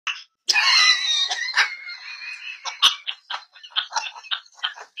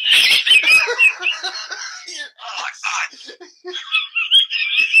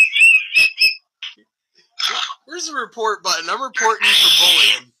a report button. I'm reporting you for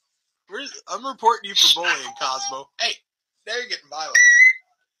bullying. I'm reporting you for bullying, Cosmo. Hey, now you're getting violent.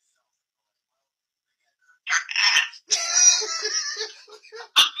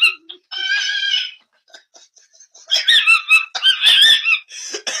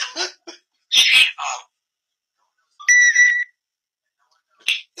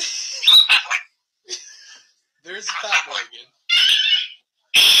 There's the fat boy again.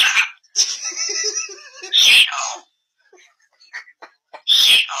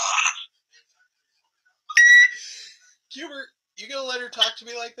 Hubert, you gonna let her talk to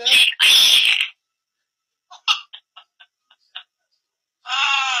me like that?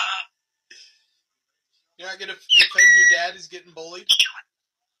 You're not gonna defend your dad who's getting bullied?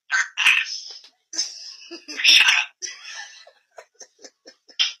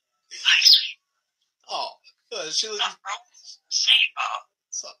 Oh, she looks.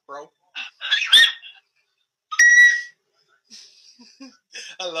 What's up, bro?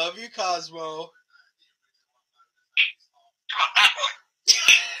 I love you, Cosmo.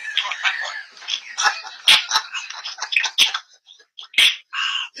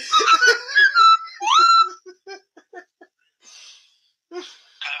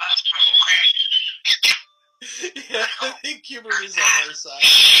 Yeah, I think Hubert is on her side.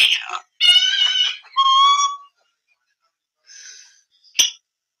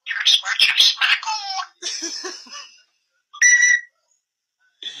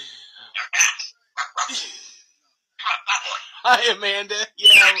 Hi, Amanda.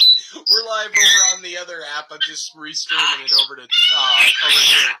 Yeah, we're live over on the other app. I'm just restreaming it over to over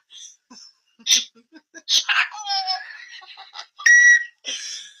here.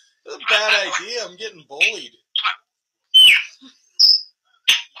 That's a bad idea. I'm getting bullied.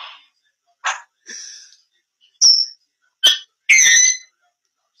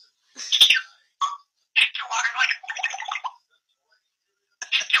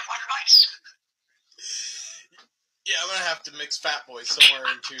 Yeah, I'm gonna have to mix Fat Boy somewhere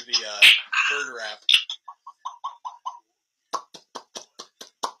into the bird rap.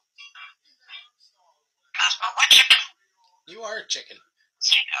 You are a chicken.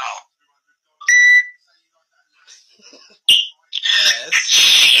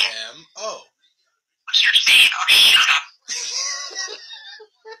 S-M-O. You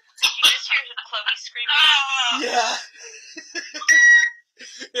just hear Chloe screaming? Yeah.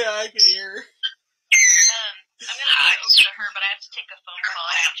 Yeah, I can hear her. I'm gonna go over to her, but I have to take a phone call.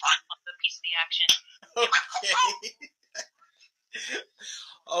 I have to unplug the piece of the action. Okay.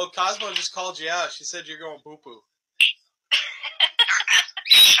 Oh, Cosmo just called you out. She said you're going poo-poo.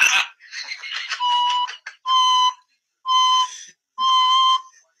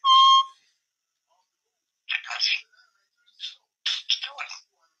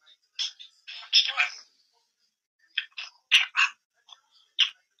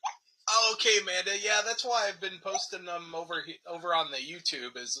 Okay, Amanda. Yeah, that's why I've been posting them over on the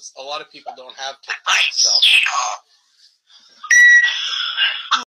YouTube. Is a lot of people don't have TikTok, so